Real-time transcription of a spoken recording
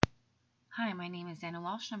Hi, my name is Anna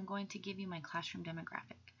Walsh, and I'm going to give you my classroom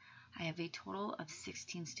demographic. I have a total of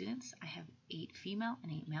 16 students. I have 8 female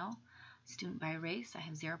and 8 male. Student by race, I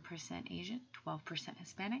have 0% Asian, 12%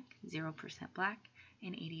 Hispanic, 0% Black,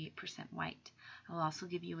 and 88% white. I will also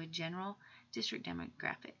give you a general district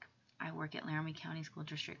demographic. I work at Laramie County School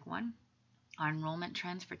District 1. Our enrollment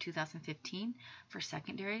trends for 2015 for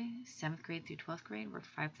secondary, 7th grade through 12th grade, were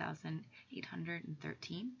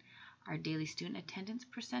 5,813. Our daily student attendance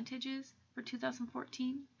percentages for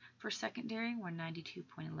 2014 for secondary were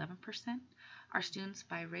 92.11%. Our students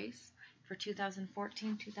by race for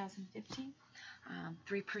 2014-2015,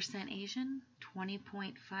 3% Asian,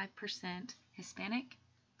 20.5% Hispanic,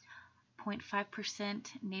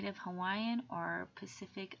 0.5% Native Hawaiian or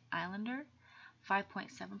Pacific Islander,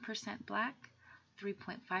 5.7% Black,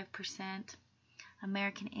 3.5%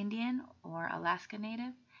 American Indian or Alaska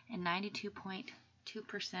Native, and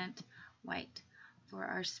 92.2% white. For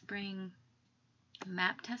our spring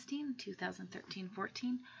map testing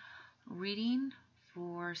 2013-14, reading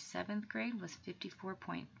for 7th grade was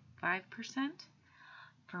 54.5%.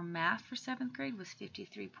 For math for 7th grade was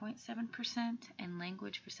 53.7%, and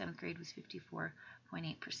language for 7th grade was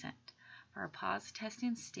 54.8%. For our PAWS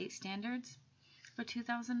testing state standards for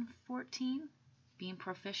 2014, being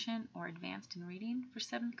proficient or advanced in reading for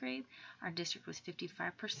 7th grade, our district was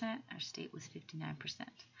 55%, our state was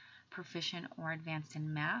 59%. Proficient or advanced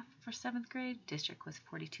in math for 7th grade, district was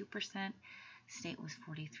 42%, state was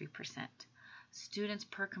 43%. Students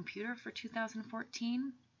per computer for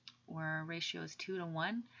 2014 were ratios 2 to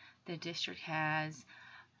 1. The district has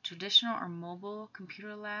traditional or mobile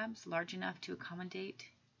computer labs large enough to accommodate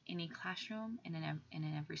any classroom in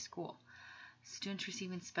every school. Students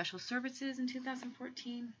receiving special services in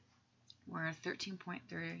 2014 were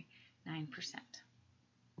 13.39%.